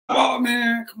Oh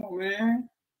man, come on, man.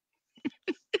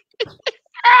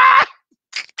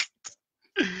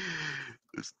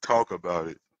 Let's talk about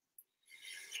it.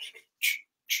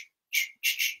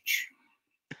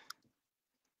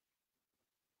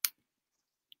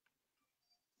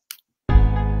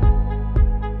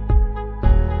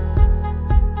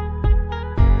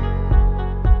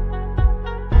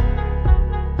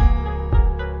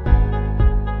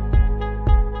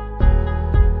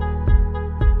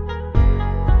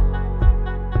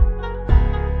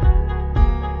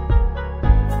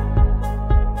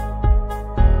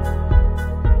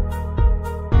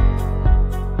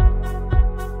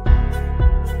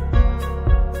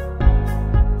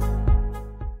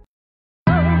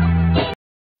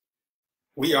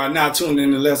 We are now tuned in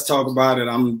to Let's Talk About It.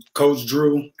 I'm Coach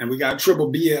Drew, and we got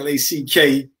Triple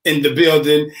BLACK in the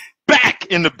building. Back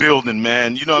in the building,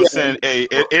 man. You know what I'm saying? Hey,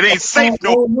 it ain't safe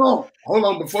no. Hold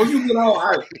on. Before you get all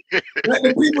hyped, let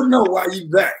the people know why you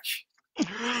back.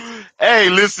 Hey,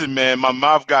 listen, man. My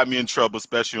mouth got me in trouble,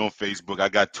 especially on Facebook. I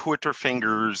got Twitter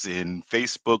fingers and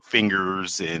Facebook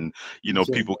fingers, and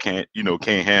people can't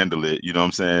handle it. You know what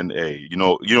I'm saying? Hey,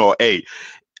 hey.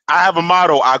 I have a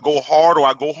motto: I go hard or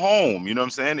I go home. You know what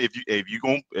I'm saying? If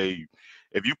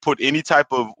you put any type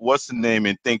of what's the name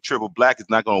and think Triple Black is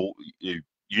not gonna, you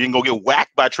ain't gonna get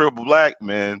whacked by Triple Black,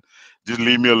 man. Just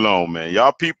leave me alone, man.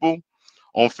 Y'all people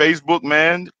on Facebook,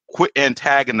 man, quit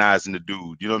antagonizing the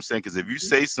dude. You know what I'm saying? Because if you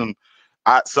say something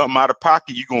out of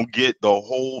pocket, you're gonna get the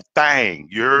whole thing.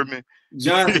 You heard me?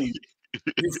 Johnny,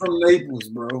 you're from Naples,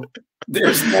 bro.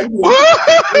 There's nothing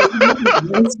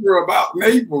gangster about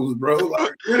Naples, bro.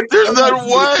 Like, there's not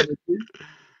what?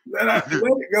 Let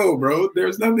it go, bro.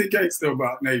 There's nothing gangster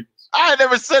about Naples. I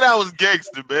never said I was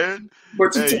gangster, man.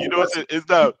 But hey, you know what? It's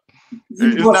not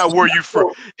where you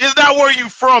from. It's not where you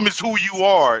from. It's who you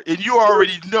are, and you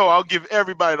already know. I'll give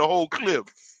everybody the whole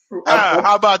clip.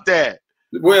 How about that?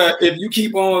 Well, if you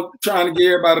keep on trying to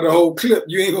get everybody the whole clip,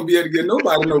 you ain't gonna be able to get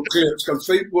nobody no clips because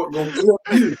Facebook gonna clip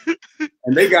you,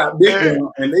 and they got big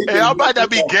one. And they I might not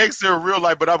be gangster in real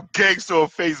life, but I'm gangster on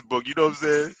Facebook. You know what I'm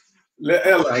saying?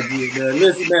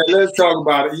 Listen, man, let's talk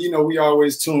about it. You know, we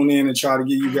always tune in and try to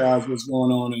give you guys what's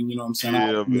going on, and you know what I'm saying,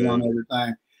 on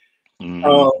everything.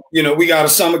 Mm-hmm. We got a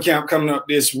summer camp coming up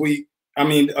this week. I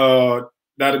mean,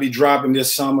 that'll be dropping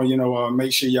this summer.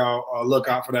 Make sure y'all look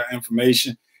out for that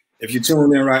information. If you're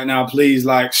tuning in right now, please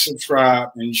like, subscribe,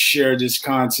 and share this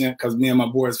content because me and my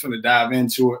boys finna dive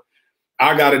into it.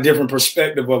 I got a different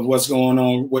perspective of what's going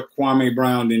on with Kwame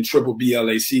Brown and Triple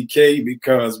BLACK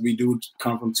because we do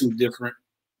come from two different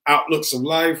outlooks of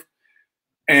life.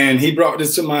 And he brought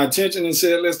this to my attention and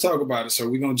said, let's talk about it. So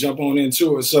we're going to jump on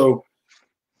into it. So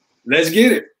let's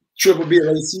get it. Triple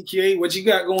BLACK, what you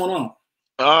got going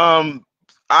on?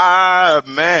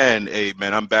 Man, hey,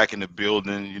 man, I'm back in the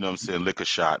building. You know what I'm saying? Lick a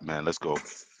shot, man. Let's go.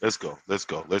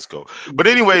 But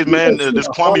anyways, man, this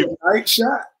Kwame night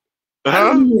shot.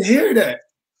 I didn't even hear that.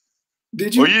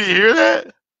 Did you? Oh, you didn't hear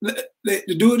that?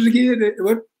 Do it again.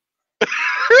 What?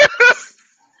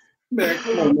 Man,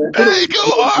 come on, man. Hey, go.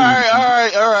 All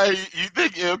right. You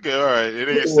think? Okay, all right. It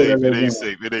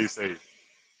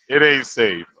ain't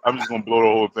safe. I'm just gonna blow the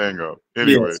whole thing up.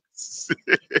 Anyway. Yes.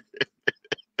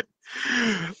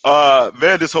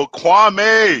 Man, this whole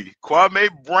Kwame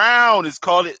Brown is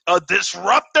called a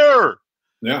disruptor.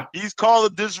 Yeah. He's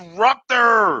called a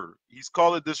disruptor. He's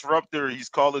called a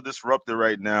disruptor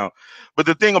right now. But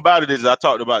the thing about it is, I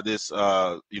talked about this,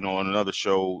 on another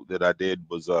show that I did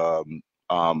was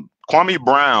Kwame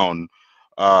Brown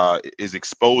is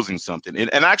exposing something,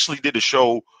 and I actually did a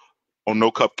show on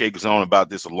No Cupcake Zone about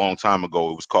this a long time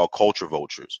ago. It was called Culture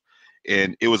Vultures,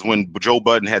 and it was when Joe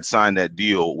Budden had signed that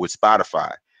deal with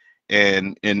Spotify.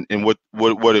 And what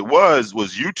it was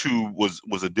YouTube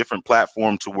was a different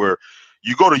platform to where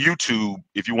you go to YouTube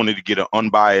if you wanted to get an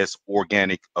unbiased,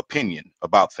 organic opinion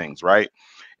about things, right?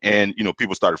 And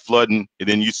people started flooding, and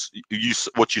then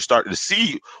what you started to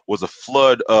see was a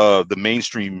flood of the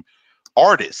mainstream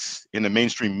artists in the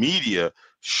mainstream media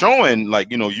showing, like,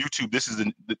 YouTube. This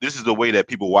is the way that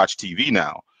people watch TV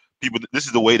now. This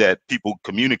is the way that people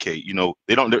communicate.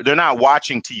 They're not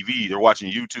watching TV. They're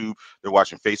watching YouTube. They're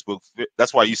watching Facebook.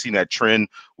 That's why you see that trend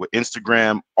with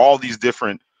Instagram, all these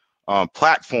different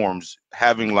platforms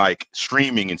having like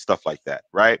streaming and stuff like that,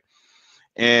 right?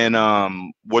 And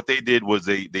what they did was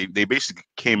they basically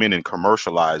came in and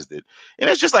commercialized it. And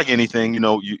it's just like anything,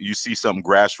 you see some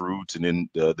grassroots, and then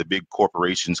the big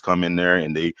corporations come in there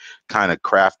and they kind of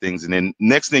craft things. And then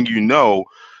next thing you know,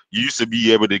 you used to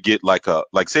be able to get like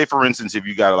say for instance, if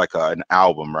you got like an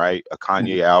album, right, a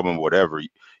Kanye album, whatever,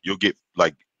 you'll get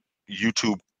like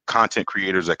YouTube content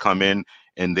creators that come in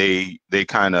and they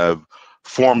kind of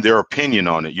form their opinion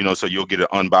on it, you know, so you'll get an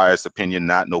unbiased opinion,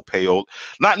 not no payold,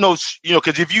 not no, you know,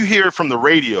 because if you hear it from the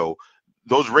radio,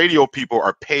 those radio people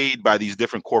are paid by these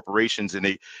different corporations,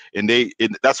 and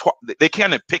that's why they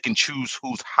can't pick and choose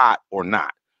who's hot or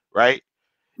not, right?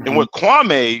 Mm-hmm. And with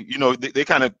Kwame, you know, they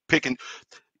kind of pick and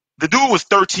the dude was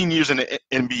 13 years in the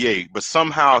NBA, but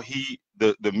somehow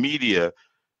the media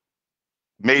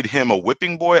made him a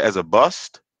whipping boy as a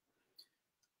bust.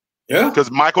 Yeah,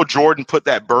 because Michael Jordan put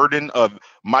that burden of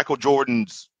Michael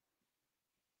Jordan's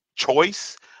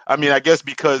choice. I mean, I guess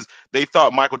because they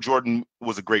thought Michael Jordan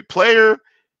was a great player,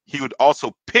 he would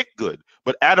also pick good.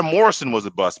 But Adam Morrison was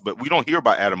a bust, but we don't hear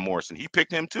about Adam Morrison. He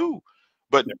picked him too.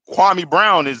 But Kwame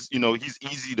Brown is, you know, he's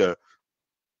easy to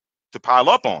pile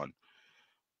up on,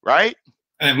 right?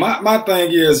 And my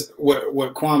thing is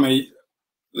what Kwame,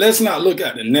 let's not look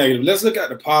at the negative. Let's look at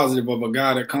the positive of a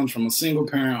guy that comes from a single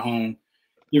parent home.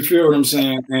 You feel what I'm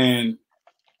saying? And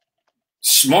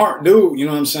smart dude, you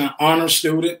know what I'm saying? Honor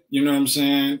student, you know what I'm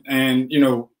saying? And, you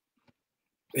know,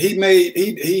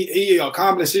 he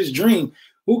accomplished his dream.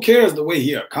 Who cares the way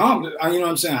he accomplished? You know what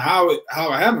I'm saying? How it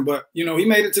happened. But, you know, he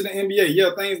made it to the NBA.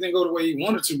 Yeah, things didn't go the way he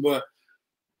wanted to, but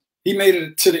he made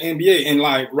it to the NBA. And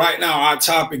like right now, our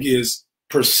topic is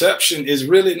perception is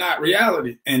really not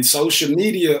reality. And social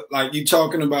media, like you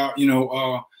talking about, you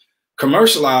know,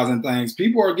 commercializing things.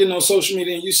 People are getting on social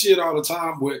media, and you see it all the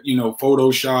time with, you know,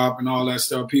 Photoshop and all that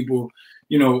stuff. People,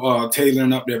 you know,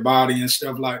 tailoring up their body and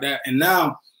stuff like that. And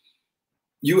now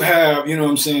you have, you know what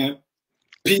I'm saying,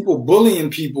 people bullying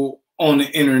people on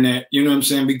the internet, you know what I'm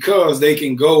saying, because they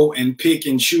can go and pick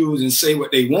and choose and say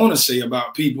what they want to say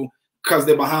about people because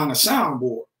they're behind a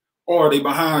soundboard or they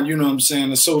behind, you know what I'm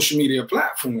saying, a social media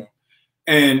platform.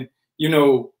 And, you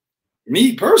know,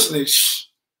 me personally,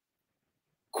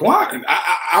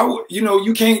 you know,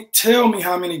 you can't tell me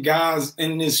how many guys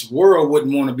in this world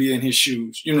wouldn't want to be in his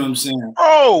shoes. You know what I'm saying?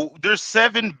 Oh, there's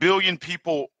 7 billion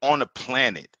people on the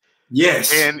planet.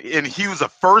 Yes. And he was a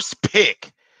first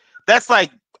pick. That's like,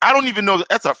 I don't even know.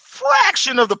 That's a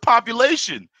fraction of the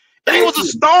population. And he was a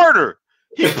starter.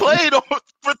 He played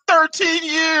for 13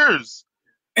 years.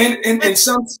 And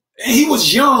he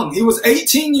was young. He was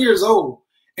 18 years old.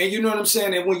 And you know what I'm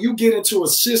saying? And when you get into a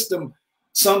system,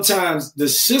 sometimes the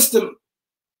system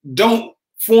don't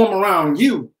form around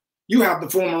you. You have to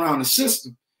form around the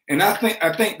system. And I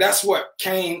think that's what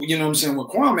came, you know what I'm saying, with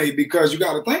Kwame, because you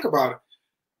got to think about it.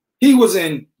 He was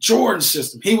in Jordan's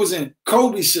system. He was in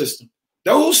Kobe's system.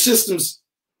 Those systems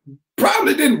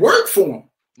probably didn't work for him.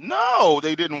 No,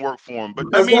 they didn't work for him. But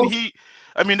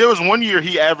I mean, there was one year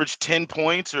he averaged 10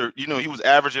 points, or, you know, he was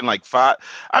averaging like 5.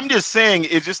 I'm just saying,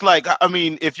 it's just like, I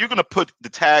mean, if you're going to put the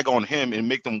tag on him and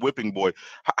make them whipping boy,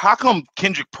 how come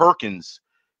Kendrick Perkins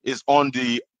is on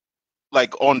TV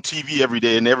every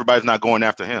day and everybody's not going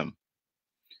after him?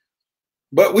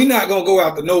 But we're not going to go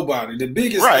after nobody. The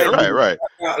biggest thing, right.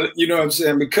 You know what I'm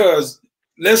saying? Because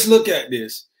let's look at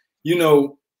this. You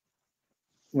know,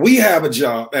 we have a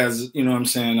job as, you know what I'm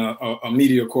saying, a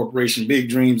media corporation, big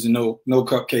dreams and no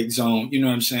cupcake zone. You know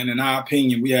what I'm saying? In our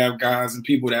opinion, we have guys and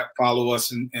people that follow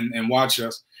us and watch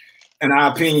us. And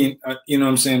our opinion, you know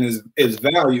what I'm saying, is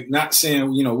valued. Not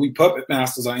saying, you know, we puppet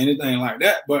masters or anything like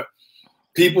that, but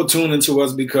people tune into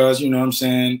us because, you know what I'm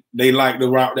saying, they like the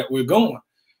route that we're going.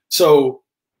 So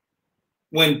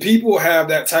when people have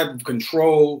that type of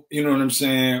control, you know what I'm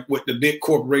saying, with the big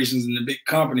corporations and the big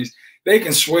companies, they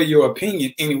can sway your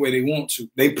opinion any way they want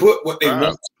to. They put what they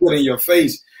want to put in your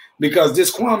face. Because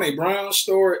this Kwame Brown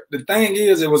story, the thing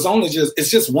is,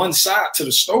 it's just one side to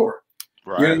the story.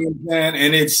 Right. You know what I'm saying?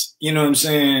 And it's, you know what I'm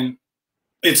saying,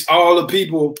 it's all the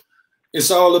people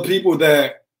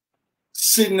that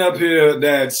sitting up here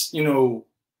that's, you know,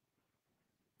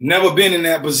 never been in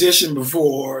that position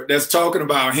before, that's talking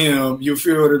about him. You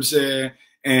feel what I'm saying?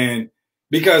 And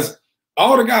because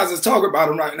all the guys that's talking about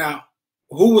him right now,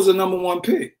 who was the #1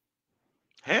 pick?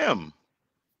 Him.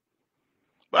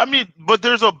 I mean, but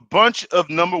there's a bunch of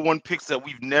 #1 picks that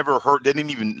we've never heard that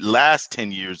didn't even last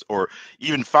 10 years or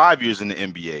even 5 years in the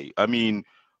NBA. I mean,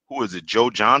 who is it? Joe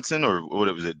Johnson, or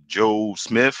what was it? Joe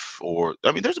Smith, or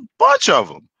I mean, there's a bunch of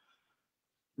them.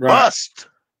 Right. Bust.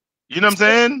 You know what I'm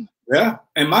saying? Yeah.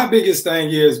 And my biggest thing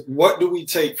is, what do we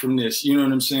take from this? You know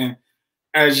what I'm saying?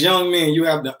 As young men, you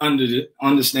have to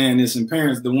understand this, and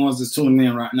parents, the ones that's tuning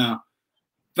in right now,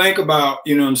 think about,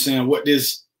 you know what I'm saying, what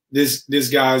this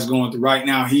guy is going through right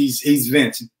now. He's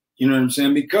venting, you know what I'm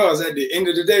saying? Because at the end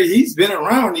of the day, he's been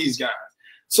around these guys.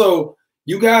 So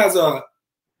you guys are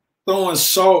throwing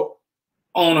salt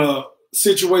on a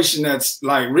situation that's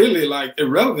like really like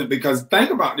irrelevant, because think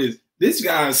about this. This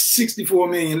guy is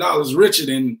 $64 million richer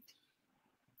than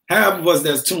half of us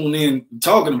that's tuned in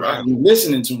talking about Right. him,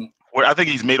 listening to him. Well, I think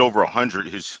he's made over 100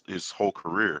 his whole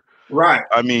career. Right.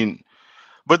 I mean,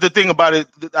 but the thing about it,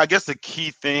 I guess the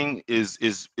key thing is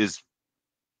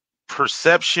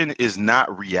perception is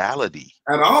not reality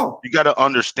At all. You got to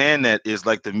understand that is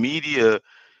like the media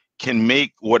can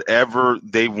make whatever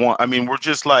they want. I mean, we're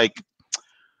just like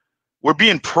we're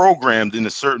being programmed in a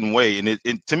certain way, and it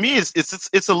to me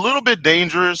it's a little bit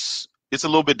dangerous. It's a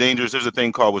little bit dangerous. There's a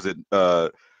thing called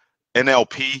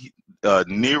NLP,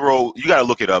 neuro. You got to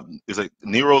look it up. It's like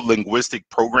neuro linguistic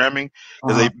programming.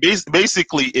 Because they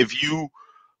basically, if you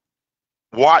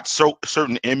watch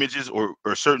certain images or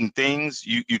certain things,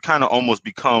 you kind of almost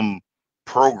become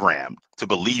programmed to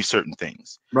believe certain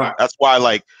things. Right. That's why,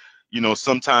 like, you know,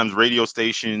 sometimes radio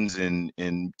stations and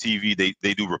TV,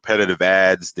 they do repetitive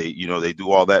ads. They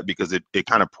do all that because it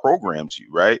kind of programs you,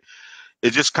 right?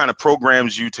 It just kind of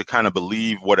programs you to kind of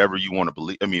believe whatever you want to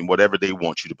believe. I mean, whatever they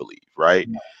want you to believe, right?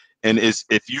 Yeah. And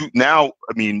if you now,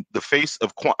 I mean,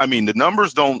 the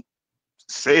numbers don't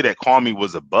say that Kwame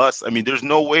was a bust. I mean, there's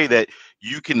no way that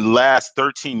you can last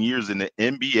 13 years in the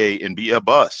NBA and be a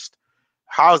bust.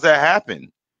 How's that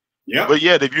happen? Yeah. But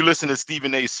yet, if you listen to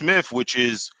Stephen A. Smith, which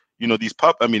is, you know, these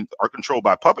are controlled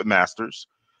by puppet masters,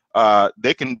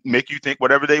 they can make you think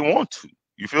whatever they want to.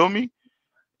 You feel me?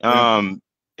 Yeah.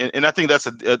 And I think that's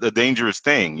a dangerous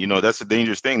thing. You know, that's a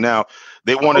dangerous thing. Now,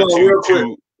 they wanted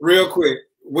real quick.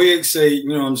 Wig say, you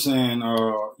know what I'm saying,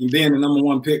 being the number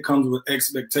one pick comes with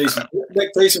expectations.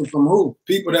 Expectations from who?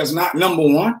 People that's not number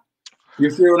one? You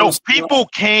feel no, people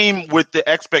came with the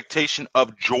expectation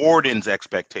of Jordan's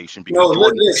expectation. Because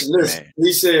listen.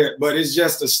 He said, but it's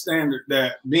just a standard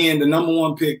that being the number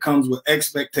one pick comes with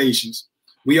expectations.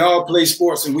 We all play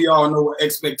sports and we all know what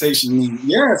expectations mean.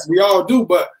 Yes, we all do,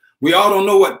 but we all don't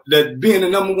know what that being the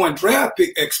number one draft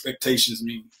pick expectations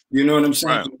mean. You know what I'm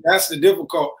saying? Right. That's the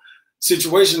difficult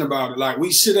situation about it. Like,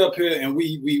 we sit up here and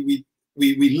we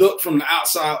look from the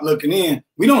outside looking in.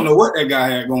 We don't know what that guy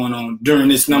had going on during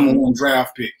this number one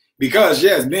draft pick. Because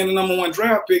yes, being the number one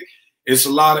draft pick, it's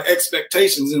a lot of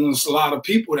expectations, and there's a lot of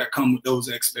people that come with those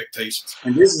expectations.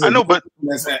 And this is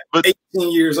that's at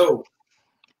 18 years old.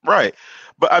 Right.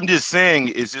 But I'm just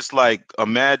saying, it's just like,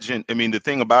 imagine, I mean, the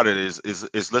thing about it is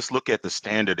let's look at the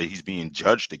standard that he's being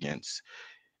judged against.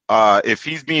 If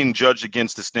he's being judged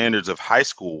against the standards of high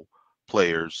school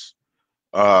players,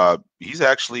 he's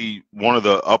actually one of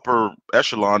the upper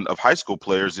echelon of high school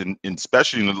players,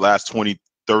 especially in the last 20,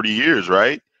 30 years,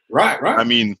 right? Right. I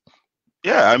mean,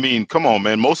 yeah, I mean, come on,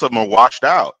 man. Most of them are washed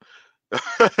out.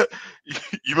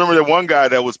 You remember that one guy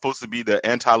that was supposed to be the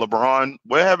anti-LeBron?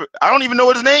 Whatever. I don't even know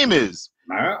what his name is.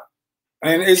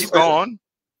 And he's gone.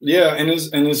 Yeah, and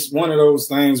it's one of those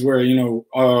things where, you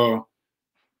know,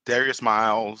 Darius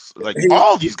Miles, like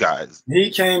all these guys.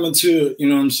 He came into, you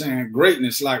know what I'm saying,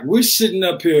 greatness. Like, we're sitting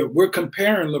up here, we're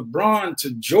comparing LeBron to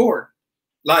Jordan.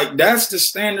 Like, that's the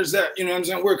standards that, you know what I'm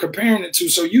saying, we're comparing it to.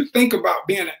 So you think about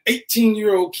being an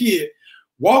 18-year-old kid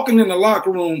walking in the locker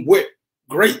room with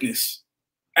greatness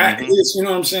at his, you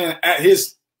know what I'm saying, at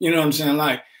his, you know what I'm saying,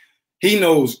 like, he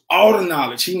knows all the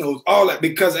knowledge. He knows all that,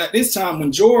 because at this time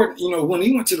when Jordan, you know, when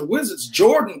he went to the Wizards,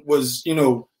 Jordan was, you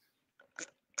know,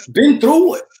 been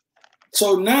through it.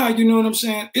 So now, you know what I'm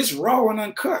saying, it's raw and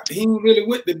uncut. He ain't really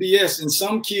with the BS. And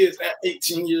some kids at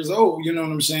 18 years old, you know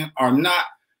what I'm saying, are not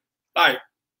like,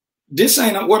 this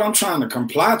ain't what I'm trying to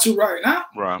comply to right now.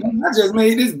 Right. I just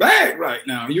made this bag right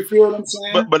now. You feel what I'm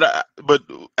saying? But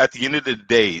at the end of the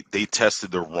day, they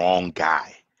tested the wrong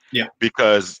guy. Yeah.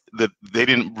 Because they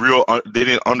didn't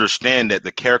understand that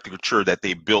the caricature that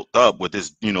they built up with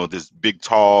this, you know, this big,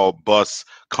 tall, bus,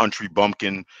 country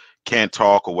bumpkin, can't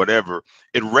talk or whatever,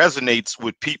 it resonates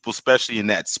with people, especially in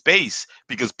that space,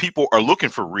 because people are looking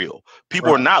for real. People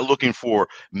are not looking for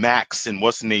Max and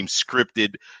what's the name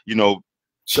scripted, you know,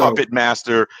 puppet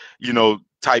master, you know,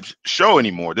 type show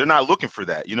anymore. They're not looking for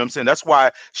that. You know what I'm saying? That's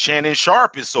why Shannon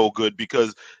Sharp is so good,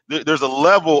 because there's a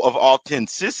level of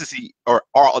authenticity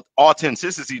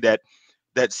that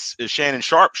Shannon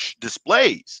Sharp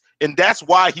displays, and that's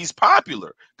why he's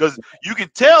popular, because you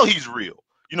can tell he's real.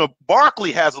 You know,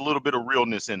 Barkley has a little bit of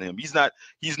realness in him. He's not,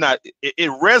 it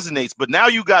resonates. But now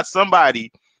you got somebody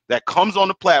that comes on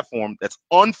the platform that's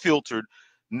unfiltered,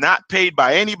 not paid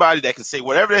by anybody, that can say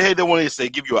whatever the hell they want to say,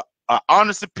 give you an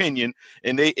honest opinion,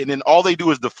 and then all they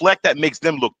do is deflect. That makes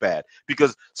them look bad,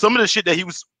 because some of the shit that he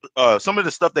was, some of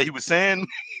the stuff that he was saying,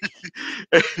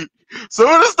 right? Some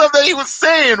of the stuff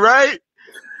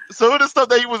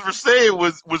that he was saying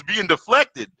was being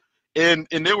deflected. And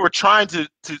they were trying to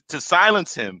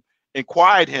silence him and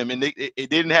quiet him, and it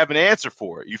didn't have an answer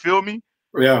for it. You feel me?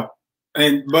 Yeah.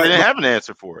 But they have an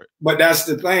answer for it. But that's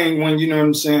the thing when, you know what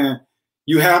I'm saying,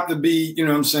 you have to be, you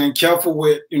know what I'm saying, careful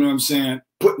with, you know what I'm saying,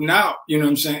 putting out, you know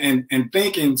what I'm saying, and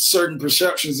thinking certain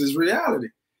perceptions is reality.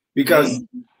 Because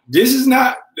this is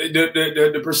not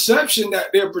the perception that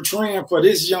they're portraying for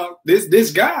this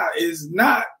guy is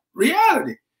not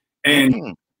reality.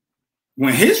 And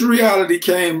when his reality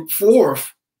came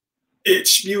forth, it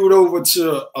spewed over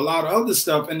to a lot of other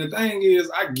stuff. And the thing is,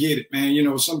 I get it, man. You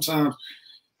know, sometimes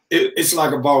it's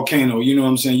like a volcano. You know what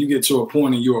I'm saying? You get to a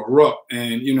point and you erupt.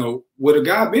 And, you know, with a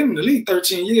guy been in the league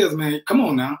 13 years, man, come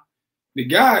on now. The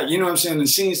guy, you know what I'm saying,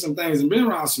 has seen some things and been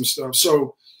around some stuff.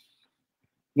 So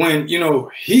when, you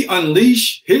know, he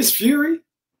unleashed his fury,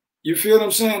 you feel what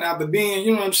I'm saying, after being,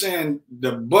 you know what I'm saying,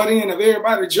 the butt end of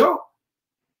everybody's joke.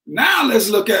 Now let's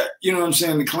look at, you know what I'm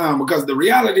saying, the clown, because the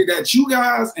reality that you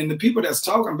guys and the people that's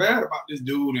talking bad about this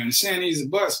dude and saying he's a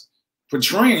bust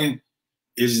portraying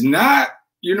is not,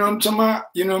 you know what I'm talking about,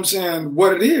 you know what I'm saying,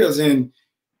 what it is. And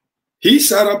he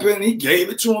sat up and he gave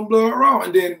it to him blood raw.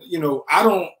 And then, you know, I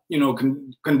don't, you know,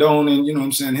 condone and, you know what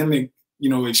I'm saying, him, you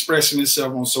know, expressing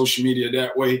himself on social media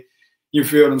that way. You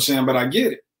feel what I'm saying? But I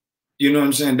get it. You know what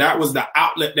I'm saying? That was the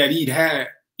outlet that he'd had,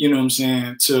 you know what I'm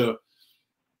saying, to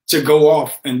go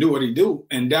off and do what he do.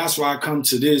 And that's why I come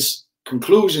to this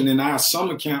conclusion in our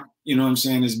summer camp, you know what I'm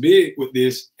saying, is big with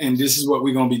this. And this is what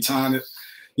we're going to be trying to,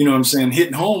 you know what I'm saying,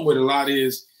 hitting home with a lot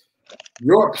is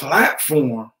your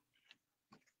platform.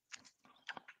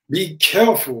 Be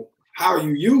careful how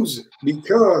you use it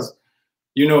because,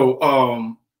 you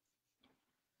know,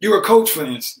 you're a coach, for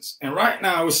instance. And right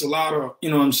now it's a lot of,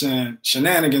 you know what I'm saying,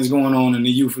 shenanigans going on in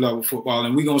the youth level football.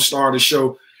 And we're going to start a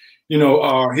show, you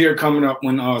know, here coming up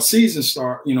when season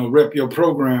start, you know, rep your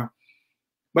program.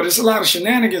 But it's a lot of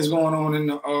shenanigans going on in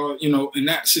the, you know, in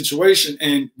that situation.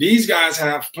 And these guys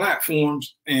have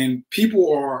platforms and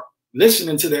people are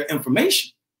listening to their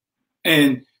information.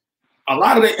 And a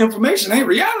lot of their information ain't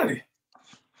reality.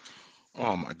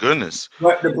 Oh my goodness.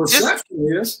 But the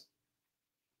perception is.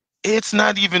 It's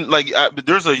not even like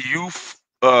there's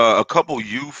a couple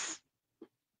youth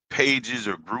pages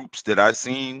or groups that I've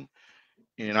seen.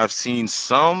 And I've seen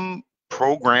some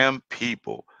program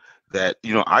people that,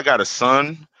 you know, I got a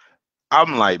son.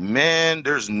 I'm like, man,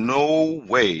 there's no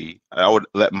way I would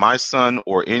let my son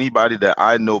or anybody that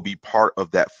I know be part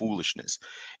of that foolishness.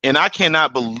 And I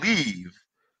cannot believe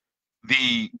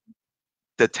the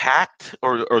tact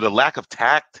or the lack of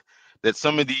tact that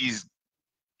some of these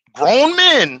grown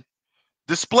men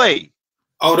display.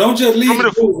 Oh, don't just leave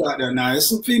the fools out there now. There's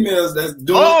some females that's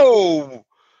doing. Oh.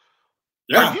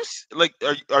 Yeah.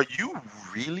 Are you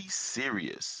really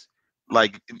serious?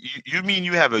 Like, you mean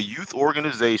you have a youth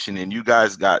organization and you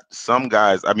guys got some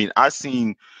guys? I mean, I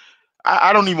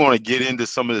don't even want to get into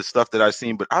some of the stuff that I've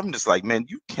seen, but I'm just like, man,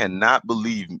 you cannot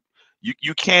believe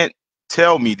you can't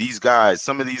tell me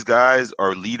some of these guys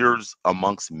are leaders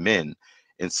amongst men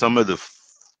and some of the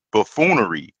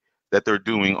buffoonery that they're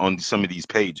doing on some of these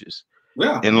pages.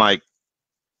 Yeah. And like,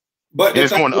 but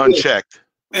it's going unchecked.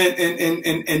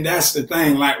 And that's the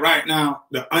thing. Like right now,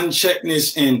 the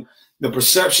uncheckedness and the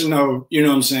perception of, you know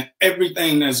what I'm saying,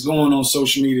 everything that's going on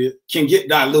social media can get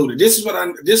diluted. This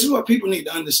is what people need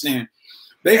to understand.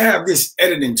 They have this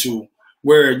editing tool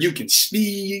where you can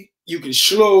speed, you can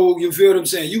slow, you feel what I'm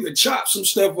saying? You can chop some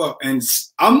stuff up. And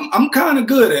I'm kind of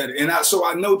good at it. And so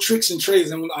I know tricks and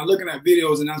trades. And when I'm looking at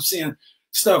videos and I'm seeing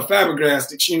stuff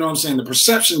fabricated, you know what I'm saying, the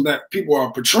perception that people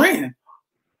are portraying,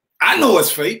 I know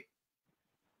it's fake.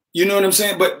 You know what I'm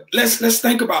saying? But let's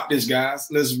think about this, guys.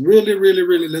 Let's really, really,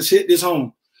 really, let's hit this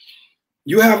home.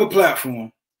 You have a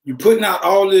platform. You're putting out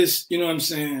all this, you know what I'm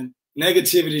saying,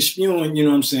 negativity, spewing, you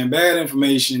know what I'm saying, bad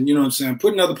information, you know what I'm saying,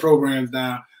 putting other programs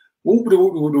down, and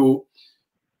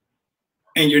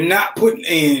you're not putting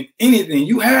in anything.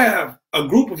 You have a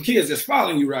group of kids that's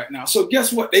following you right now. So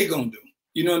guess what they gonna do?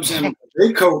 You know what I'm saying?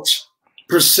 They coach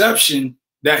perception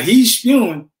that he's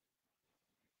spewing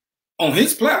on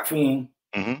his platform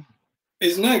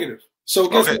is negative. So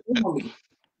guess what they're gonna do?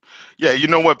 Yeah, you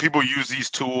know what? People use these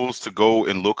tools to go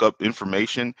and look up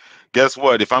information. Guess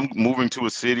what? If I'm moving to a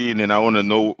city and then I want to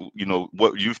know, you know,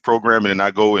 what youth program, and then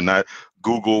I go and I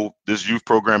Google this youth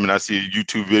program and I see a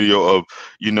YouTube video of,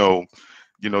 you know,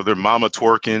 their mama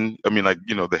twerking. I mean, like,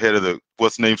 you know, the head of the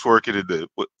what's name twerking.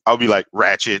 I'll be like,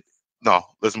 ratchet. No,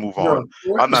 let's move on.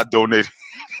 I'm not donating.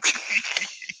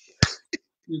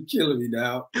 You're killing me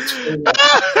now.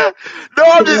 No,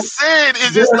 I'm just saying.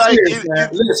 It's just like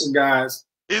listen, guys.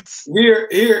 It's here.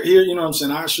 You know what I'm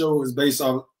saying? Our show is based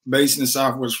in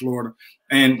Southwest Florida,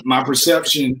 and my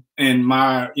perception and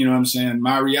my, you know what I'm saying,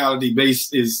 my reality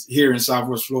base is here in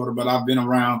Southwest Florida. But I've been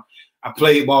around I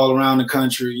played ball around the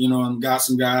country, you know, and got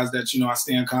some guys that, you know, I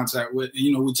stay in contact with. And,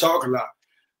 you know, we talk a lot.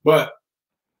 But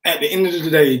at the end of the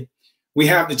day, we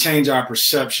have to change our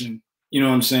perception, you know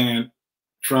what I'm saying,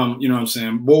 from, you know what I'm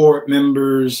saying, board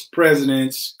members,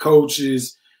 presidents,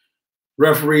 coaches,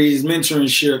 referees,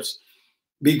 mentorships,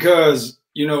 because,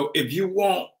 you know, if you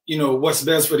want, you know, what's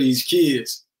best for these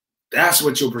kids, that's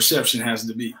what your perception has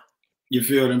to be. You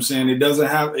feel what I'm saying? It doesn't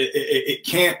have, it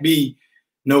can't be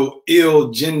no ill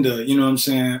agenda, you know what I'm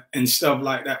saying, and stuff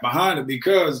like that behind it,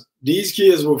 because these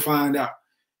kids will find out.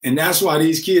 And that's why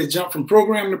these kids jump from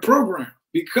program to program,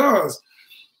 because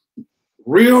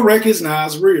real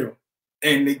recognize real.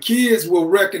 And the kids will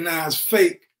recognize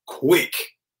fake quick.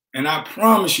 And I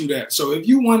promise you that. So if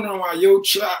you wondering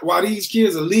why these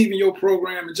kids are leaving your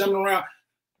program and jumping around,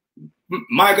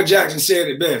 Michael Jackson said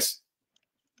it best.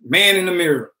 Man in the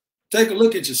mirror. Take a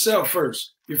look at yourself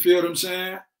first. You feel what I'm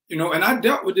saying? You know, and I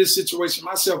dealt with this situation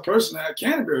myself personally at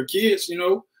Canterbury. Kids, you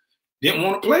know, didn't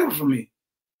want to play for me.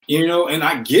 You know, and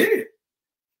I get it.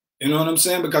 You know what I'm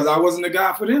saying? Because I wasn't the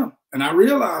guy for them. And I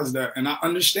realized that, and I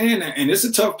understand that. And it's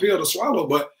a tough pill to swallow,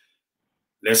 but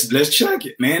let's check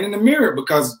it, man, in the mirror,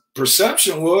 because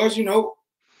perception was, you know,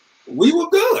 we were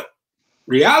good.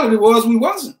 Reality was we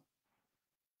wasn't.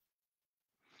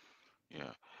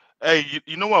 Yeah. Hey,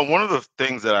 you know what? One of the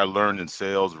things that I learned in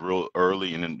sales real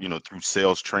early and, you know, through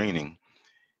sales training,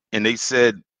 and they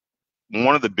said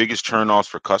one of the biggest turnoffs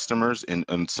for customers,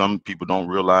 and some people don't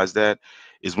realize that,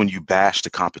 is when you bash the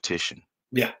competition.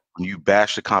 Yeah. When you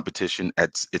bash the competition,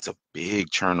 it's a big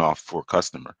turnoff for a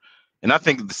customer. And I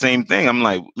think the same thing. I'm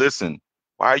like, listen,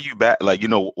 why are you like, you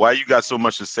know, why you got so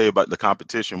much to say about the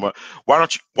competition?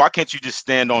 Why can't you just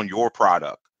stand on your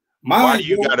product? Why do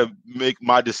you got to make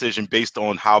my decision based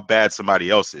on how bad somebody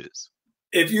else is?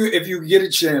 If you get a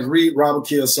chance, read Robert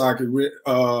Kiyosaki,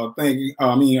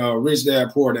 Rich Dad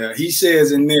Poor Dad. He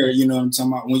says in there, you know what I'm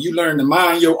talking about, when you learn to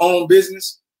mind your own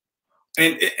business,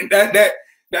 and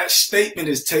that statement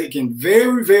is taken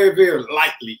very, very, very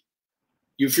lightly.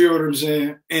 You feel what I'm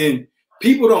saying? And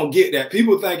people don't get that.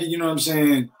 People thinking, you know what I'm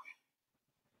saying,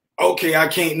 okay, I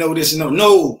can't know this.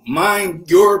 No, mind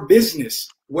your business.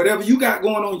 Whatever you got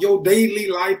going on your daily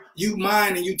life, you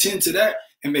mind and you tend to that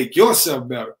and make yourself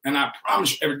better. And I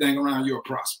promise you, everything around you will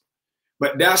prosper.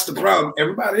 But that's the problem.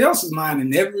 Everybody else is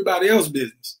minding everybody else's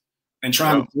business and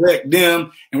trying to correct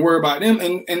them and worry about them.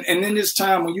 And in this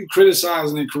time when you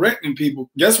criticizing and correcting people,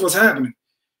 guess what's happening?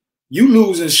 You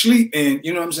losing sleep, and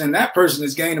you know what I'm saying, that person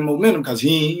is gaining momentum because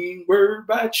he ain't worried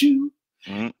about you.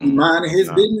 Minding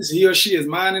his business, he or she is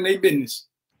minding their business.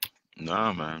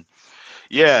 Nah, man.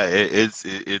 Yeah,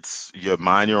 it's you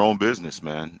mind your own business,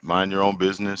 man. Mind your own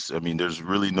business. I mean, there's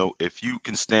really no, if you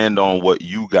can stand on what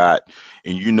you got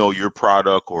and you know your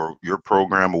product or your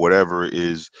program or whatever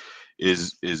is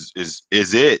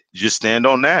it, just stand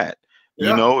on that.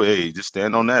 Yeah. You know, hey, just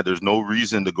stand on that. There's no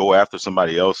reason to go after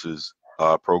somebody else's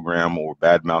program or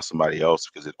badmouth somebody else,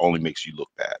 because it only makes you look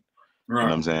bad. Right. You know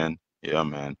what I'm saying? Yeah,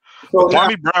 man. So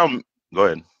Kwame Brown, go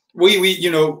ahead.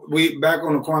 We back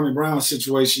on the Kwame Brown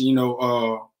situation, you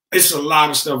know, it's a lot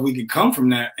of stuff we could come from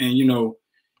that. And, you know,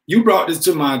 you brought this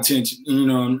to my attention, you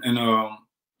know, and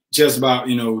just about,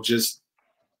 you know, just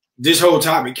this whole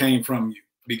topic came from you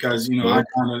because, you know, I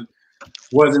kind of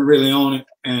wasn't really on it.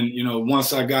 And, you know,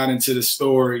 once I got into the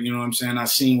story, you know what I'm saying, I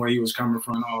seen where he was coming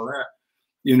from and all that.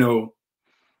 You know,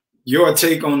 your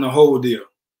take on the whole deal.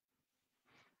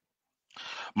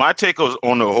 My take was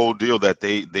on the whole deal that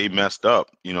they messed up.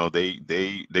 You know,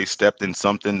 they stepped in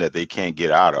something that they can't get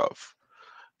out of,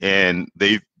 and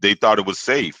they thought it was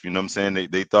safe. You know what I'm saying?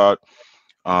 They thought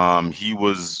he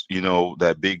was, you know,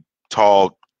 that big,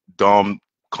 tall, dumb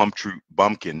country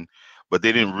bumpkin, but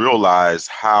they didn't realize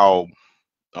how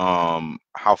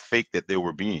fake that they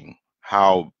were being,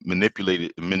 how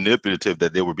manipulative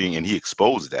that they were being, and he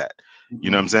exposed that. You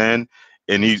know what I'm saying?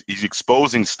 And he's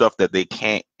exposing stuff that they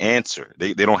can't answer.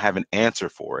 They don't have an answer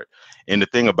for it. And the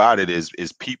thing about it is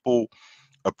people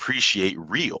appreciate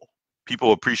real.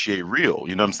 People appreciate real.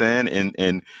 You know what I'm saying?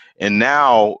 And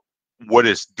now what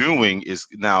it's doing is,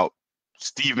 now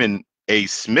Stephen A.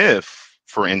 Smith,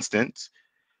 for instance,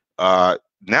 now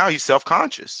he's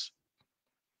self-conscious.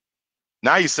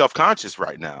 Now he's self-conscious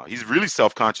right now. He's really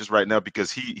self-conscious right now because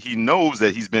he knows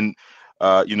that he's been,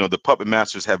 you know, the puppet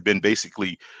masters have been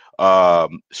basically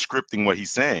scripting what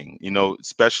he's saying, you know,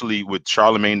 especially with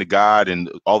Charlemagne the God and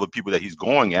all the people that he's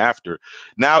going after.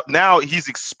 Now he's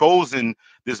exposing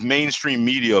this mainstream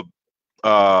media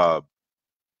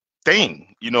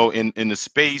thing, you know, in the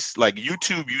space. Like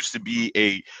YouTube used to be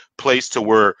a place to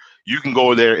where you can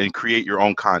go there and create your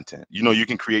own content. You know, you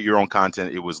can create your own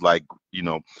content. It was like, you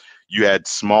know, you had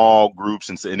small groups,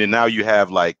 and then now you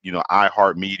have like, you know,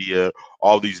 iHeartMedia,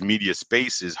 all these media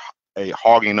spaces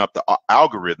hogging up the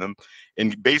algorithm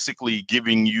and basically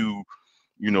giving you,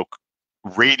 you know,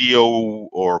 radio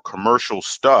or commercial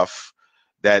stuff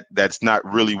that's not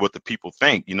really what the people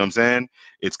think. You know what I'm saying?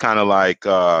 It's kind of like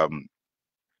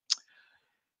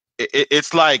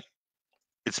it's like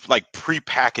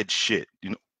prepackaged shit, you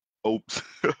know. Oops.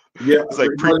 Yeah, it's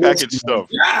like prepackaged stuff.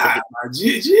 Yeah,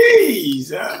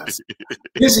 jeez.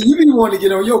 Listen, you didn't want to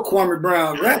get on your Kwame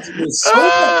Brown rap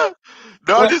so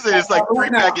no, I'm just saying it's like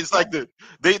prepackaged. It's like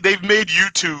they've made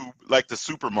YouTube like the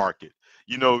supermarket.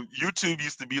 You know, YouTube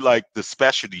used to be like the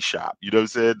specialty shop. You know what I'm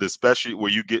saying? The specialty where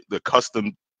you get the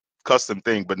custom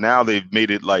thing, but now they've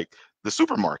made it like the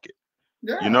supermarket.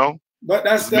 Yeah. You know, but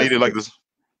that's made it like this.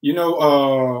 You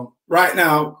know, right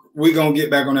now we're gonna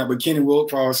get back on that. But Kenny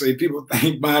Wilkfall say people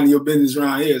think minding your business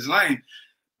around here is lame.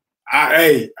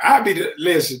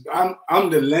 Listen, I'm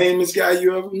the lamest guy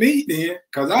you ever meet, then,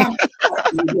 because I'm,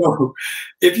 you know,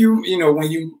 if you know,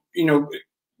 when you know,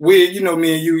 we, you know,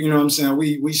 me and you know what I'm saying,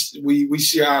 we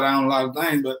share out on a lot of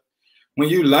things, but when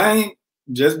you lame,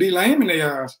 just be lame in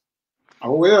their eyes.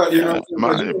 Oh well, you know,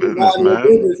 mind your business,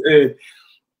 man.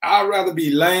 I'd rather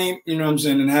be lame, you know what I'm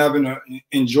saying, than having an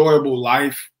enjoyable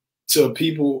life to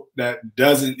people that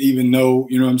doesn't even know,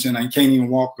 you know what I'm saying, I can't even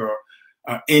walk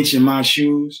an inch in my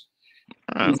shoes.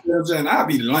 You know what I'm saying? I'd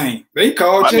be lame. They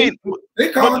call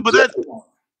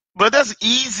but that's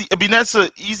easy. I mean, that's an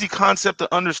easy concept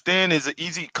to understand. Is an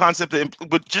easy concept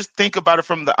but just think about it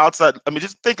from the outside. I mean,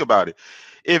 just think about it.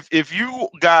 If you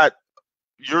got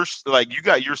most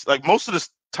of the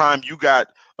time you got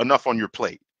enough on your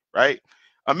plate, right?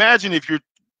 Imagine if you're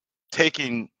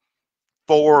taking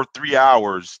 4 or 3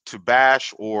 hours to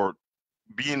bash or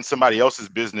be in somebody else's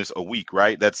business a week,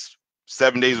 right? That's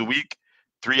 7 days a week,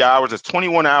 3 hours. That's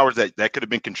 21 hours that could have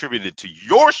been contributed to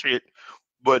your shit,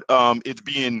 but it's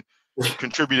being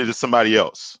contributed to somebody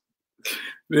else.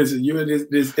 Listen, you and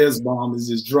this S-bomb is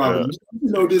just dropping.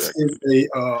 You know, this is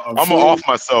I'm gonna off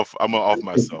myself. But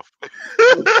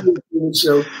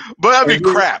I mean,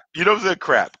 crap. You know what I'm saying?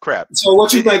 Crap. So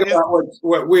what you think about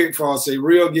what Wigfall say?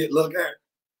 Real get looked at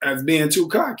as being too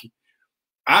cocky.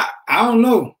 I don't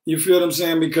know. You feel what I'm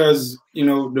saying? Because, you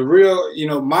know, the real, you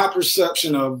know, my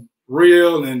perception of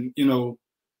real, and, you know,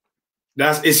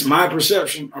 it's my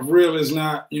perception of real is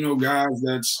not, you know, guys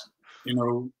that's, you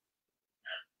know,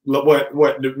 what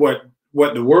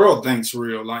the world thinks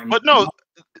real. Like, but no,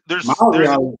 my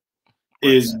reality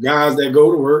is guys that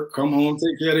go to work, come home,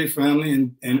 take care of their family,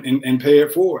 and pay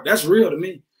it forward. That's real to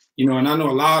me. You know, and I know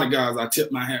a lot of guys I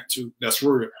tip my hat to. That's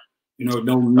real. You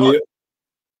know,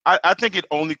 I think it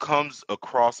only comes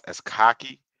across as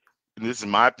cocky, and this is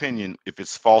my opinion, if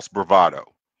it's false bravado.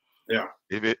 Yeah.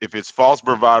 If it's false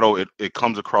bravado, it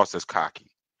comes across as cocky.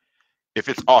 If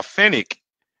it's authentic,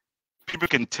 people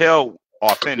can tell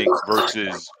authentic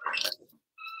versus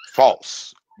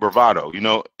false bravado, you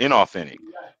know, inauthentic.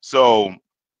 So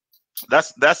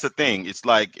that's the thing. It's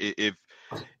like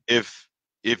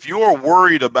if you're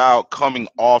worried about coming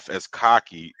off as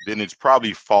cocky, then it's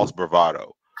probably false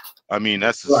bravado. I mean,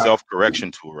 that's a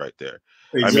self-correction tool right there.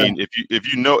 Exactly. I mean,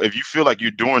 if you feel like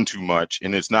you're doing too much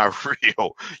and it's not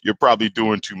real, you're probably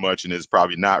doing too much and it's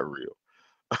probably not real.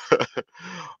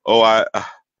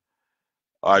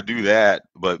 I do that,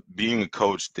 but being a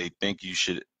coach, they think you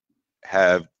should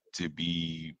have to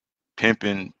be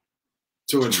pimping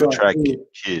to attract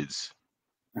kids.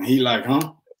 And he like,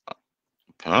 huh?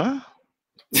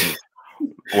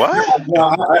 What?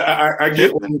 No, I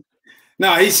get what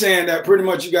now he's saying that pretty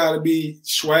much you got to be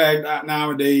swagged out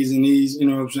nowadays, and these, you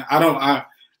know what I'm saying? I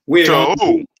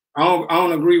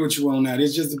don't agree with you on that.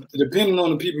 It's just depending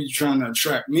on the people you're trying to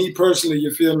attract. Me personally,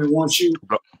 you feel me? Once you,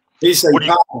 he say,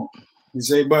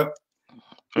 but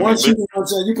once you know what I'm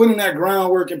saying, you put in that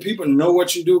groundwork and people know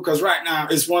what you do. Because right now,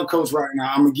 it's one coach right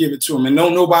now. I'm gonna give it to him, and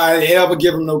don't nobody ever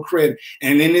give him no credit.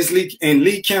 And in this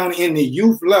Lee County, in the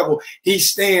youth level, he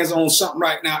stands on something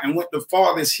right now, and went the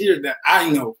farthest here that I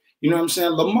know. You know what I'm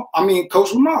saying?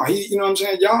 Coach Lamar. You know what I'm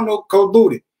saying? Y'all know Coach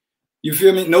Booty. You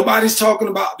feel me? Nobody's talking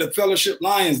about the Fellowship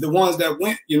Lions, the ones that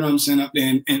went, you know what I'm saying, up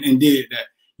there and did that.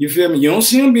 You feel me? You don't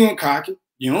see him being cocky.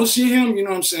 You don't see him, you know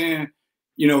what I'm saying,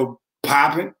 you know,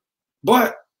 popping.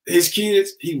 But his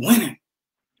kids, he winning.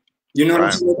 You know what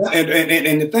I'm saying?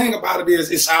 And the thing about it is,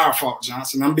 it's our fault,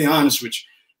 Johnson. I'm being honest with you.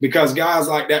 Because guys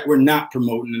like that, we're not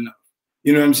promoting enough.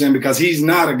 You know what I'm saying? Because he's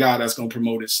not a guy that's going to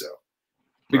promote himself.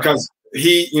 Because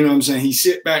he, you know what I'm saying, he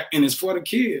sit back and it's for the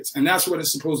kids. And that's what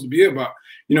it's supposed to be about.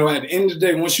 You know, at the end of the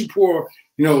day, once you pour,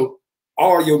 you know,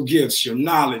 all your gifts, your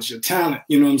knowledge, your talent,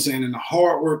 you know what I'm saying, and the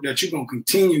hard work that you're going to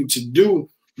continue to do,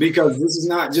 because this is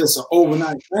not just an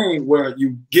overnight thing where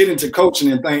you get into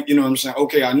coaching and think, you know what I'm saying,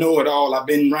 okay, I know it all, I've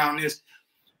been around this.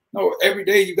 No, every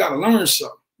day you got to learn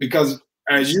something, because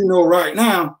as you know right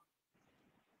now,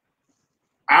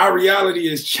 our reality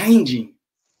is changing.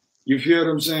 You feel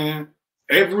what I'm saying?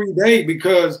 Every day,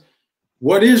 because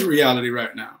what is reality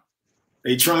right now?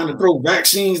 They trying to throw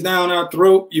vaccines down our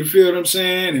throat. You feel what I'm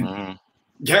saying? And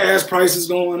gas prices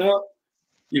going up.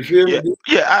 You feel me? me?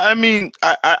 Yeah. I mean,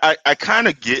 I kind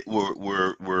of get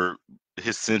where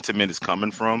his sentiment is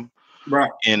coming from,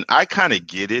 right? And I kind of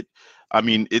get it. I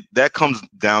mean, that comes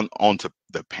down onto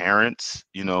the parents.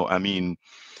 You know, I mean,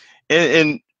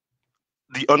 and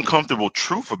the uncomfortable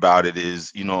truth about it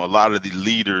is, you know, a lot of the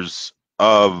leaders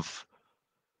of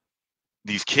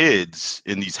these kids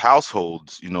in these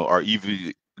households, you know, are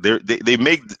even they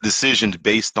make decisions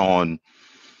based on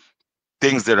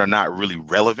things that are not really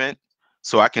relevant.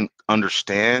 So I can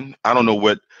understand. I don't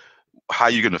know how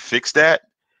you're gonna fix that,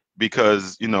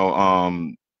 because you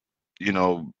know,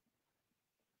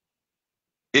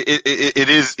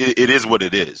 it is what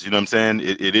it is. You know what I'm saying?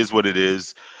 It is what it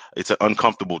is. It's an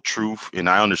uncomfortable truth, and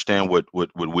I understand what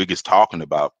Wig is talking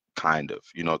about, kind of,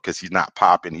 you know, because he's not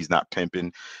popping, he's not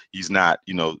pimping, he's not,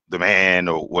 you know, the man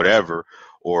or whatever,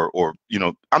 or you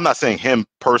know, I'm not saying him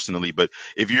personally, but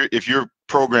if your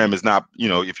program is not, you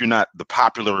know, if you're not the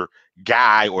popular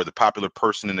guy or the popular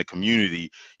person in the community,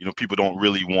 you know, people don't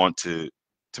really want to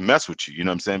mess with you. You know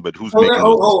what I'm saying? But who's making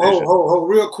those decisions?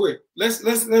 Real quick. Let's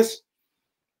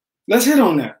hit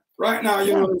on that right now.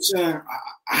 You know what I'm saying?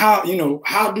 How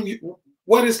do you,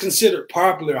 what is considered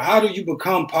popular? How do you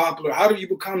become popular? How do you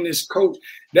become this coach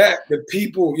that the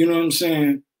people, you know what I'm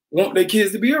saying, want their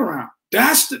kids to be around?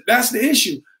 That's the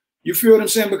issue. You feel what I'm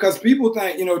saying? Because people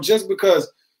think, you know, just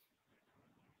because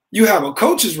you have a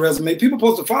coach's resume, people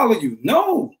supposed to follow you.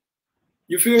 No.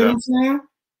 You feel what I'm saying?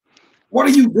 What are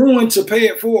you doing to pay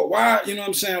it forward? Why, you know what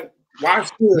I'm saying? Why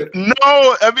should? No,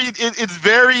 I mean, it's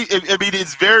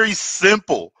very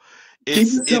simple.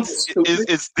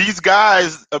 It's these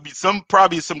guys. I mean, some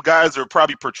guys are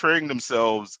probably portraying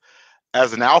themselves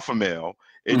as an alpha male,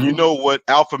 and you know what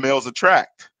alpha males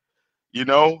attract. You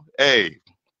know, hey,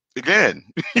 again,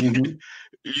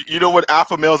 you know what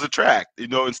alpha males attract. You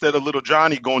know, instead of little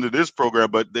Johnny going to this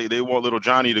program, but they want little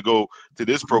Johnny to go to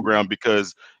this program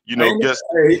because, you know,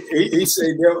 he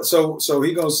said so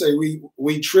he gonna say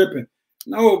we tripping.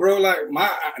 No, bro, like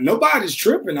nobody's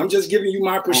tripping. I'm just giving you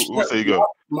my perspective. There you go.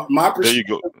 My perspective.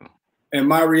 There you go. And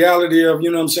my reality of,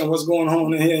 you know what I'm saying, what's going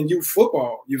on in here in youth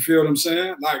football. You feel what I'm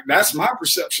saying? Like, that's my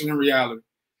perception in reality.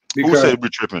 Because, who said we're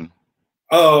tripping?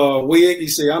 He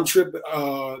said, I'm tripping.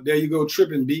 There you go,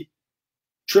 tripping B.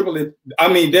 Triple it.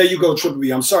 I mean, there you go, Triple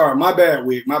B. I'm sorry. My bad,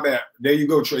 Wig. My bad. There you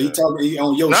go, Trey. He talking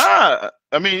on your shit.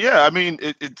 I mean, yeah, I mean,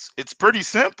 it's pretty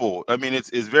simple. I mean, it's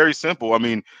very simple. I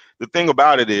mean, the thing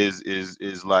about it is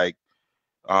like,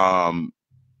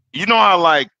 you know how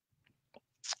like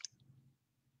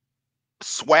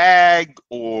swag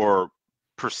or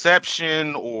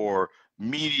perception or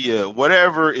media,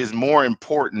 whatever, is more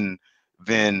important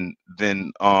than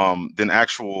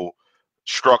actual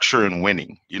structure and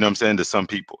winning. You know what I'm saying? To some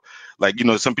people, like, you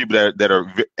know, some people that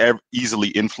are easily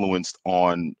influenced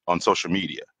on social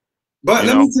media. But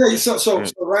let me tell you, so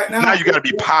right now you got to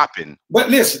be popping. But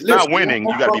listen, not winning,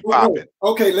 you got to be popping.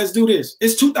 Okay, let's do this.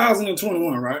 It's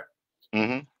 2021, right?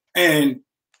 And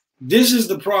this is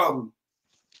the problem.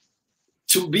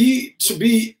 To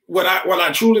be what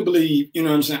I truly believe, you know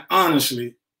what I'm saying,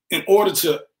 honestly, in order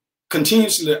to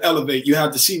continuously elevate, you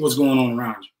have to see what's going on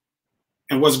around you.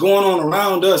 And what's going on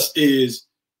around us is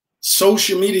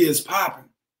social media is popping.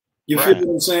 You feel what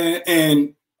I'm saying?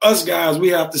 And us guys, we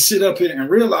have to sit up here and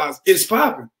realize it's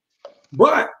popping.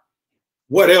 But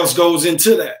what else goes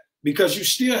into that? Because you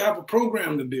still have a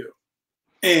program to build.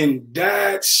 And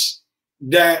that's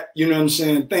that, you know what I'm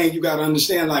saying, thing you got to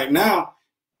understand. Like, now,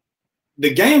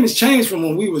 the game has changed from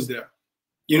when we was there.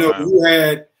 You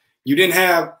know, you didn't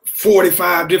have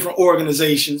 45 different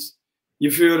organizations.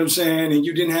 You feel what I'm saying? And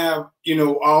you didn't have, you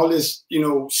know, all this, you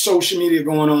know, social media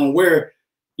going on where,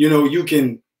 you know, you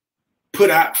can put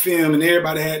out film and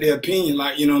everybody had their opinion.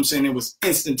 Like, you know what I'm saying? It was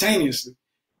instantaneously.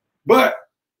 But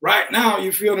right now,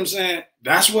 you feel what I'm saying?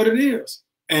 That's what it is.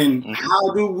 And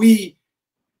how do we,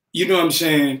 you know what I'm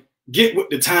saying, get with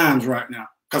the times right now?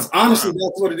 Because honestly,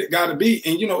 that's what it got to be.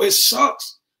 And, you know, it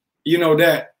sucks, you know,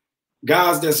 that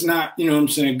guys that's not, you know what I'm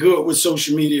saying, good with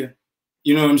social media,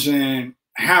 you know what I'm saying,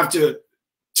 have to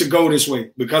go this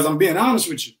way. Because I'm being honest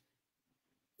with you.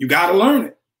 You got to learn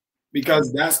it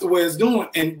because that's the way it's doing.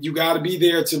 And you got to be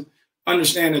there to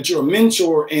understand that you're a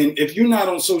mentor. And if you're not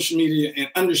on social media and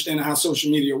understanding how social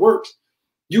media works,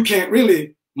 you can't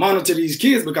really monitor these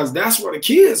kids because that's where the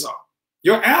kids are.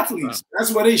 Your athletes,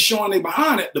 that's where they showing they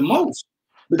behind it the most.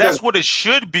 That's what it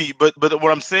should be. But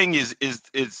what I'm saying is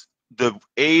the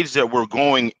age that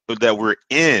we're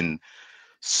in,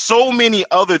 so many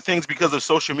other things because of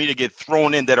social media get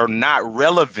thrown in that are not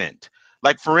relevant.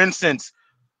 Like, for instance,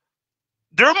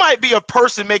 there might be a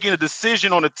person making a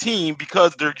decision on a team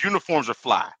because their uniforms are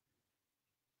fly.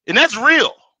 And that's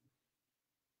real.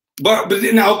 But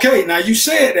now, okay, now you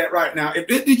said that right now.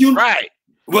 Right.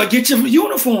 Well, get your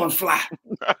uniform fly.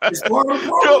 No,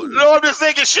 I'm just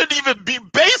saying it shouldn't even be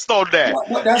based on that.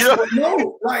 But that's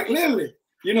no, like literally.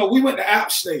 We went to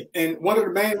App State, and one of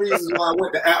the main reasons why I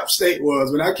went to App State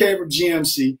was when I came from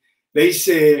GMC, they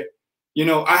said,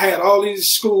 I had all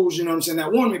these schools,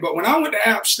 that wanted me. But when I went to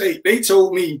App State, they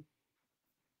told me,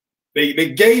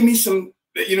 they gave me some,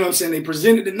 they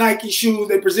presented the Nike shoes,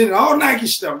 they presented all Nike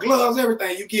stuff, gloves,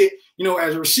 everything. You get,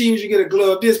 as receivers, you get a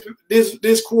glove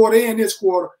this quarter and this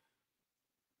quarter.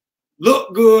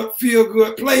 Look good, feel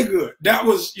good, play good. That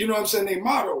was, their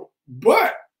motto.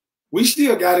 But we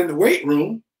still got in the weight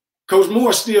room. Coach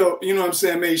Moore still,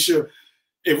 made sure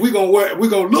if we're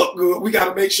gonna look good, we got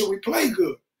to make sure we play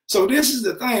good. So this is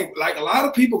the thing. Like, a lot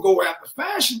of people go after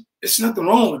fashion. It's nothing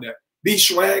wrong with that. Be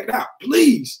swagged out,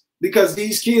 please, because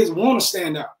these kids want to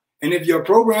stand out. And if your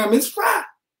program is fly,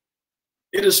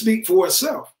 it'll speak for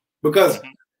itself. Because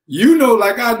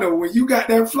like I know, when you got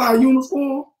that fly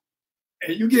uniform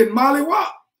and you get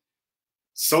mollywop,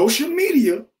 social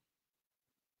media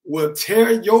will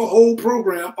tear your whole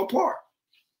program apart.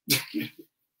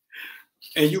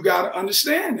 And you got to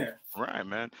understand that. Right,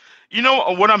 man.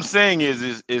 What I'm saying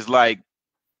is like,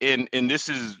 and this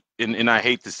is, and I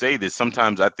hate to say this,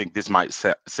 sometimes I think this might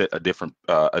set a different,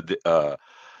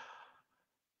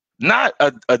 not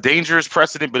a dangerous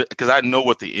precedent, but because I know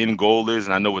what the end goal is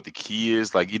and I know what the key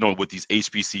is, like, with these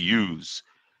HBCUs,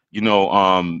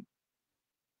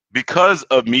 because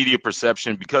of media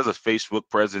perception, because of Facebook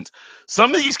presence,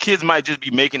 some of these kids might just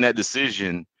be making that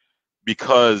decision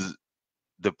because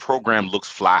the program looks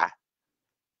fly.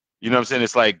 You know what I'm saying?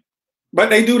 It's like, but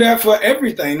they do that for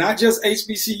everything, not just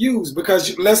HBCUs.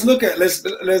 Because let's look at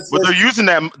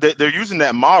But they're using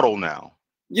that model now.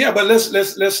 Yeah, but let's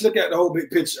look at the whole big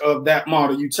picture of that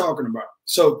model you're talking about.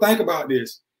 So think about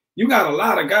this: you got a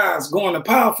lot of guys going to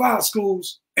Power 5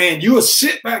 schools, and you'll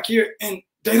sit back here and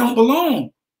they don't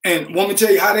belong. And want me to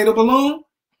tell you how they don't belong?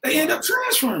 They end up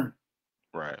transferring.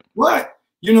 Right. But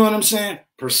you know what I'm saying?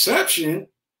 Perception.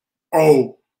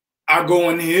 Oh, I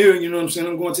go in here. You know what I'm saying?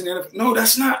 I'm going to the NFL. No,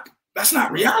 that's not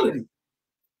reality.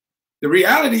 The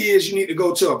reality is you need to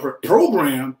go to a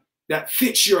program that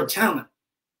fits your talent.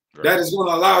 Right. That is going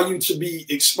to allow you to be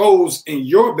exposed in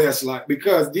your best light,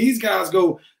 because these guys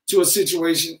go to a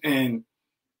situation and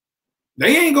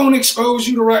they ain't going to expose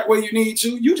you the right way you need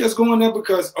to. You just going there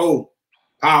because,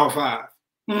 Power 5.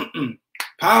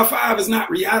 Power 5 is not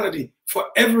reality for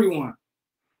everyone.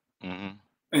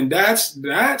 And that's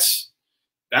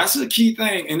a key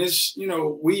thing. And it's,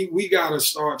 we got to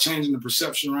start changing the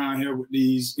perception around here with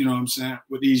these,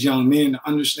 with these young men, to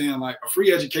understand, like, a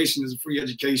free education is a free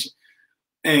education,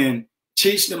 and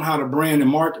teach them how to brand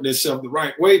and market themselves the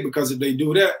right way. Because if they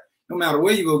do that, no matter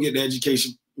where you go get the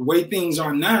education, the way things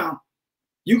are now,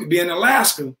 you could be in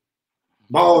Alaska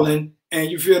balling, and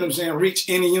you feel what I'm saying, reach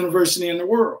any university in the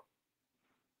world.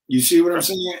 You see what I'm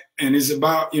saying? And it's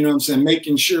about,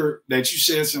 making sure that you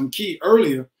said some key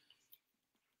earlier,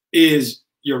 is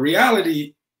your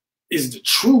reality is the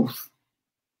truth.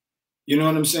 You know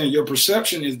what I'm saying? Your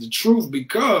perception is the truth,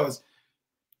 because,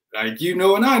 like,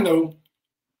 and I know,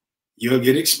 you'll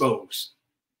get exposed.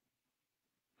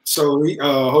 So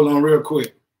hold on real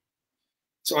quick.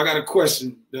 So I got a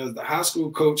question. Does the high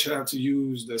school coach have to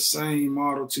use the same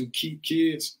model to keep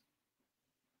kids?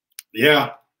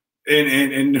 Yeah.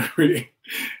 And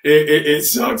it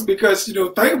sucks, because,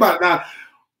 think about it now.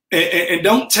 And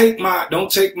don't take my,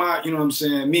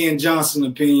 me and Johnson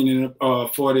opinion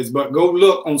for this, but go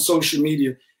look on social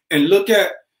media and look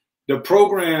at the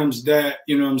programs that,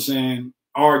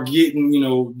 are getting,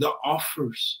 the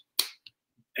offers.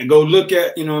 And go look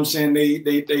at,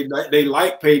 they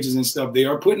like pages and stuff. They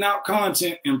are putting out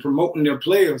content and promoting their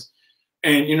players.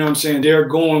 And, they're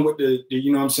going with the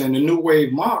the new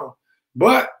wave model.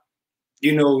 But,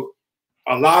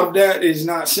 a lot of that is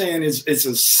not saying it's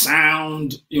a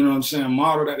sound,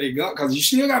 model that they got, because you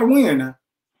still got to win now.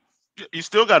 You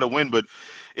still got to win, but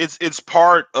it's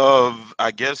part of,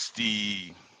 I guess,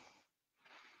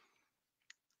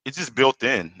 It's just built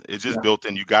in. It's just built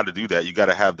in. You got to do that. You got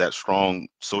to have that strong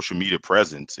social media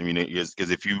presence. I mean, it is, because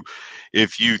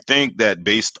if you think that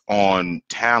based on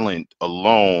talent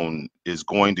alone is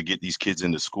going to get these kids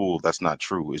into school, that's not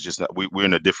true. It's just not. We're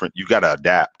in a different. You got to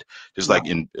adapt. Just like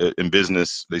in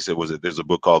business, they said, there's a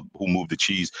book called Who Moved the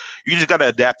Cheese. You just got to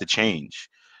adapt to change.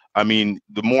 I mean,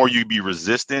 the more you be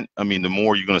resistant, I mean, the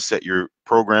more you're going to set your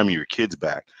program and your kids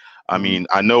back. I mean,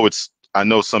 I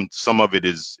know some of it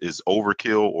is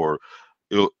overkill or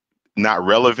not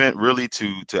relevant really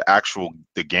to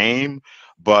the game,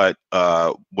 but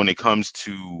when it comes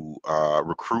to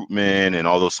recruitment and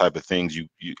all those type of things, you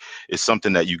it's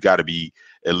something that you got to be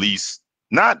at least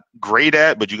not great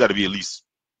at, but you got to be at least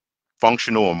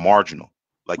functional or marginal.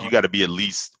 Like, you got to be at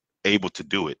least able to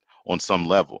do it on some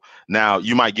level. Now,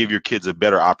 you might give your kids a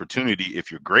better opportunity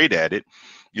if you're great at it.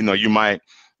 You know, you might.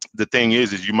 The thing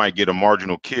is you might get a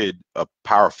marginal kid a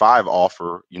Power 5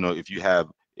 offer, you know, if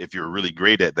you're really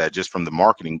great at that, just from the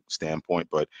marketing standpoint.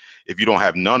 But if you don't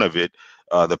have none of it,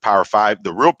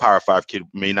 the real Power 5 kid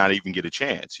may not even get a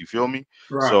chance. You feel me?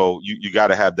 Right. So you got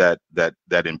to have that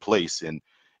in place.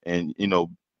 And you know,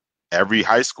 every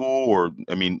high school, or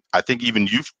I mean, I think even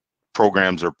youth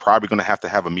programs are probably going to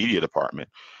have a media department,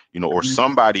 you know, or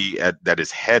somebody that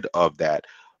is head of that.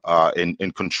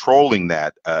 In controlling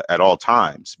that at all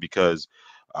times, because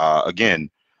again,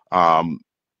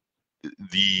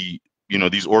 these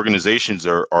organizations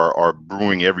are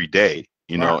brewing every day,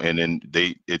 you know, and then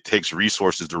it takes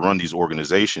resources to run these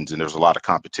organizations, and there's a lot of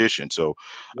competition. So,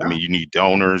 I mean, you need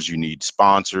donors, you need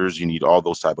sponsors, you need all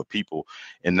those type of people,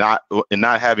 and not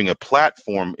having a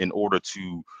platform in order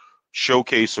to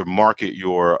showcase or market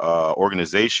your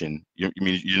organization,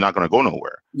 you're not going to go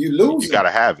nowhere. You lose. You got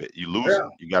to have it. You lose it.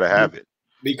 You got to have it.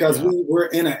 Because we're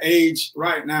in an age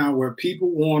right now where people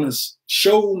want to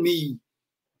show me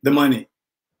the money.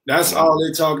 That's all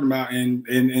they're talking about,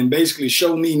 and basically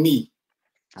show me.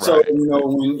 Right. So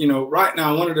right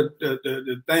now, one of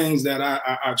the things that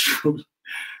I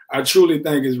truly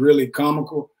think is really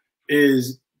comical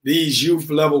is these youth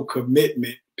level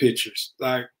commitment pictures.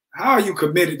 Like, how are you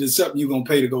committed to something you're going to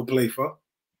pay to go play for?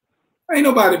 Ain't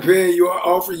nobody paying you or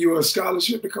offering you a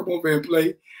scholarship to come over and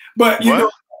play. But, you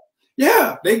know,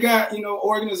 they got,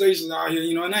 organizations out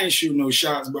here, and I ain't shooting no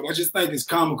shots, but I just think it's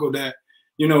comical that,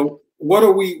 what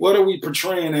are we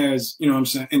portraying as,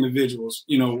 individuals,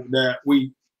 that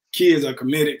we kids are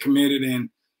committed, and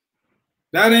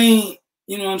that ain't,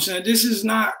 this is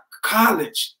not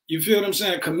college. You feel what I'm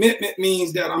saying? Commitment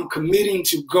means that I'm committing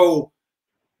to go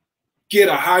get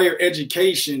a higher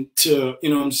education to,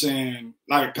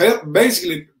 like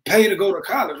basically pay to go to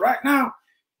college. Right now,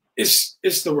 it's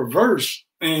the reverse.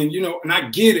 And, and I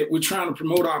get it. We're trying to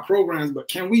promote our programs, but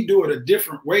can we do it a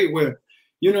different way where,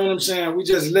 we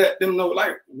just let them know,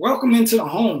 like, welcome into the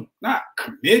home, not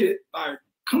committed. Like,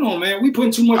 come on, man, we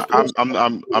putting too much.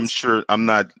 I'm sure I'm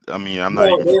not even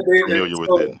familiar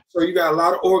with it. So you got a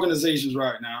lot of organizations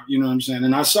right now,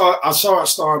 and I saw it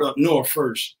start up north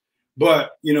first.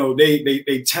 But,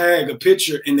 they tag a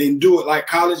picture and they do it like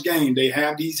College Game. They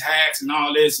have these hats and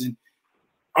all this. And,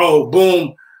 oh,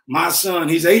 boom, my son,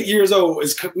 he's 8 years old,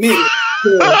 is committed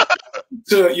to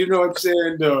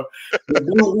the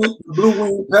Blue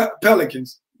Wing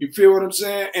Pelicans. You feel what I'm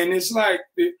saying? And it's like,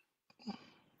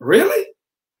 really?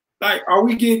 Like, are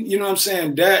we getting,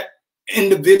 that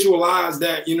individualized,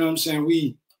 that,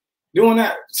 we doing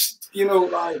that?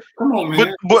 Like, come on,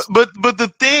 man. But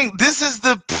the thing, this is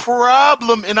the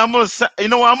problem, and I'm gonna say,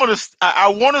 I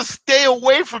want to stay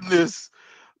away from this,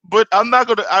 but I'm not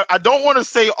gonna. I don't want to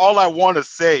say all I want to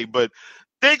say, but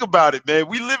think about it, man.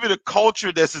 We live in a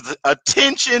culture that's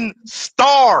attention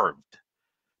starved.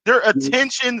 They're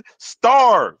attention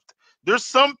starved. There's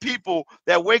some people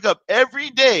that wake up every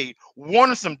day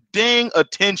wanting some dang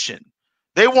attention.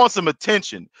 They want some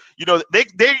attention.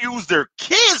 They use their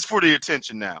kids for the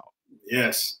attention now.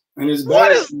 Yes, and it's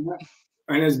bad.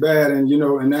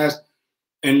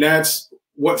 And that's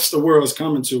what's the world's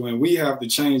coming to, and we have to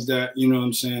change that.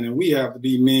 And we have to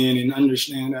be men and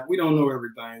understand that we don't know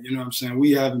everything.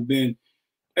 We haven't been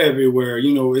everywhere.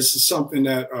 It's something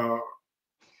that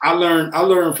I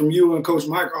learn from you and Coach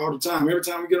Mike all the time. Every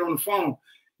time we get on the phone,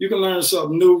 you can learn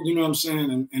something new.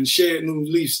 And shed new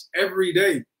leaves every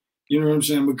day.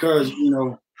 Because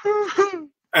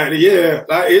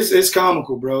like, it's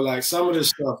comical, bro. Like, some of this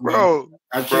stuff, bro.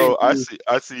 I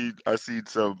see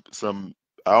some.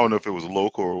 I don't know if it was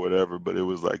local or whatever, but it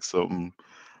was like something.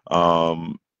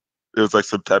 It was like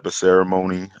some type of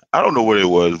ceremony. I don't know what it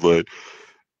was, but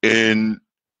in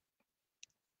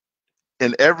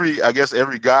every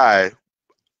guy,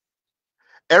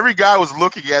 every guy was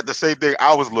looking at the same thing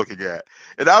I was looking at.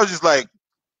 And I was just like,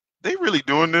 they really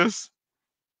doing this?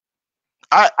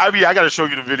 I mean, I got to show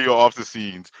you the video off the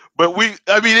scenes. But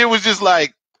it was just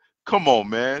like, come on,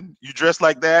 man. You dress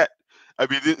like that? I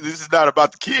mean, this is not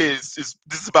about the kids. This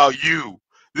is about you.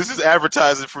 This is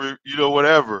advertising for,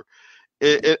 whatever.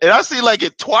 And I see like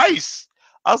it twice.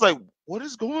 I was like, what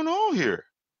is going on here?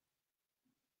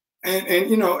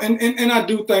 And I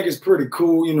do think it's pretty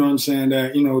cool, you know what I'm saying,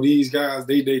 that, these guys,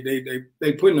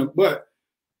 they putting them, but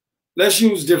let's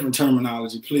use different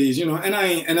terminology, please. And I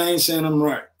ain't saying I'm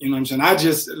right. You know what I'm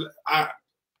saying?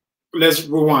 Let's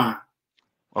rewind.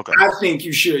 Okay. I think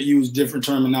you should use different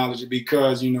terminology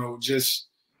because, just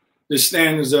the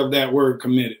standards of that word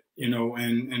committed,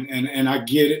 and I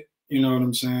get it, you know what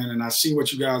I'm saying? And I see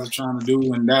what you guys are trying to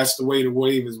do, and that's the way the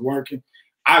wave is working.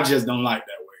 I just don't like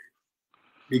that wave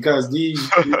because these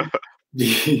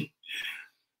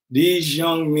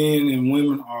young men and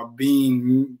women are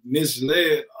being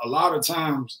misled a lot of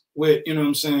times with,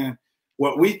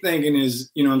 what we thinking is,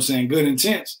 good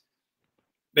intents.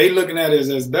 They looking at it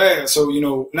as bad. So,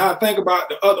 now think about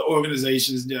the other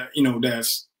organizations that,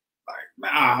 that's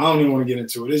like, I don't even want to get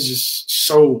into it. It's just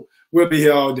so, we'll be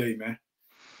here all day, man.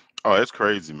 Oh, it's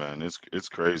crazy, man. It's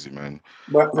crazy, man.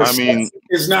 But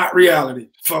it's not reality,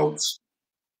 folks.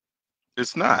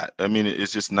 It's not. I mean,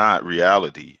 it's just not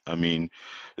reality. I mean,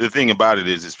 the thing about it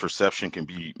is perception can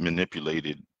be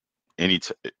manipulated.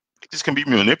 It just can be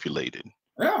manipulated.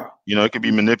 Yeah. It can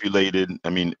be manipulated.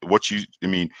 I mean,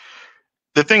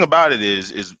 the thing about it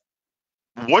is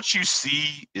what you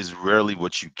see is rarely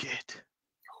what you get.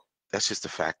 That's just a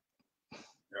fact.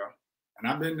 Yeah.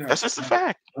 And I've been there. That's just a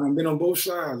fact. I've been on both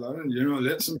sides. I done,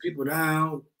 let some people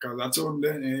down because I told them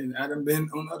that, and I done been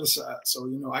on the other side. So,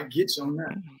 I get you on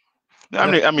that.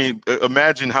 I mean,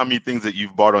 imagine how many things that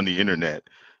you've bought on the internet.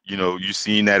 You've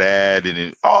seen that ad and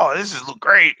then, oh, this is look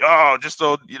great. Oh, just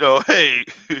so hey,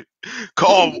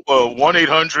 call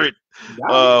 1-800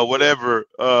 whatever,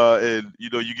 and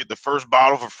you get the first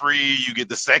bottle for free. You get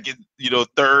the second,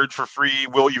 third for free.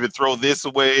 We'll even throw this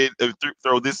away,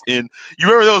 throw this in. You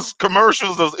remember those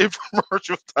commercials, those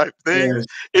infomercial type things, yes.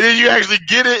 And then you actually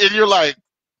get it, and you're like,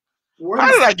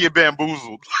 how did I get bamboozled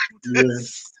like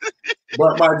this?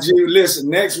 But my G,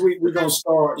 listen, next week we're gonna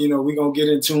start, we're gonna get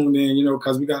in tune in,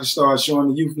 because we gotta start showing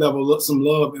the youth level some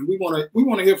love. And we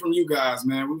wanna hear from you guys,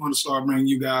 man. We wanna start bringing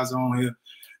you guys on here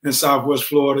in Southwest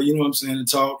Florida, and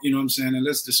talk, and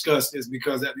let's discuss this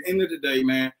because at the end of the day,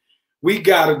 man, we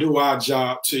gotta do our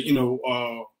job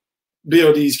to,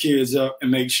 build these kids up and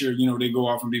make sure, they go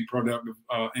off and be productive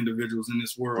individuals in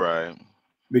this world. Right.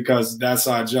 Because that's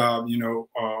our job,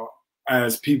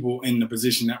 as people in the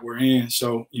position that we're in.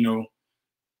 So,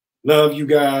 love you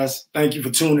guys. Thank you for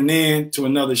tuning in to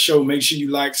another show. Make sure you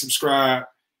like, subscribe.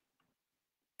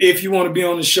 If you want to be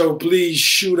on the show, please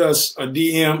shoot us a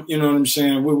DM. You know what I'm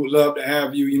saying? We would love to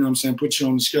have you, put you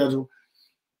on the schedule.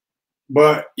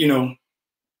 But,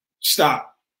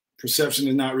 stop. Perception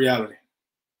is not reality.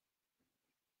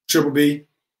 Triple B,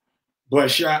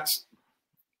 butt shots.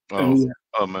 Oh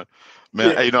man.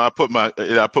 Man, yeah. I put my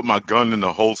gun in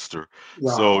the holster.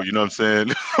 Wow. So you know what I'm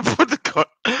saying?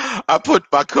 I put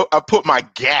my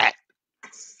gat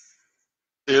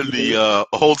in the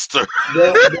holster.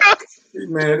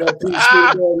 Man, that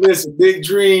listen, big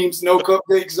dreams, no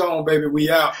cupcake zone, baby. We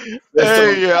out.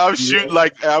 I'm shooting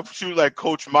like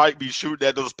Coach Mike be shooting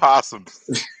at those possums.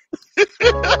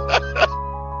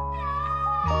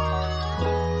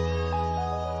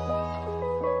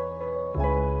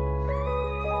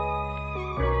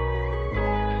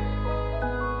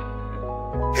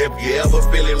 Have you ever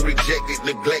feeling rejected,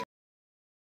 neglected?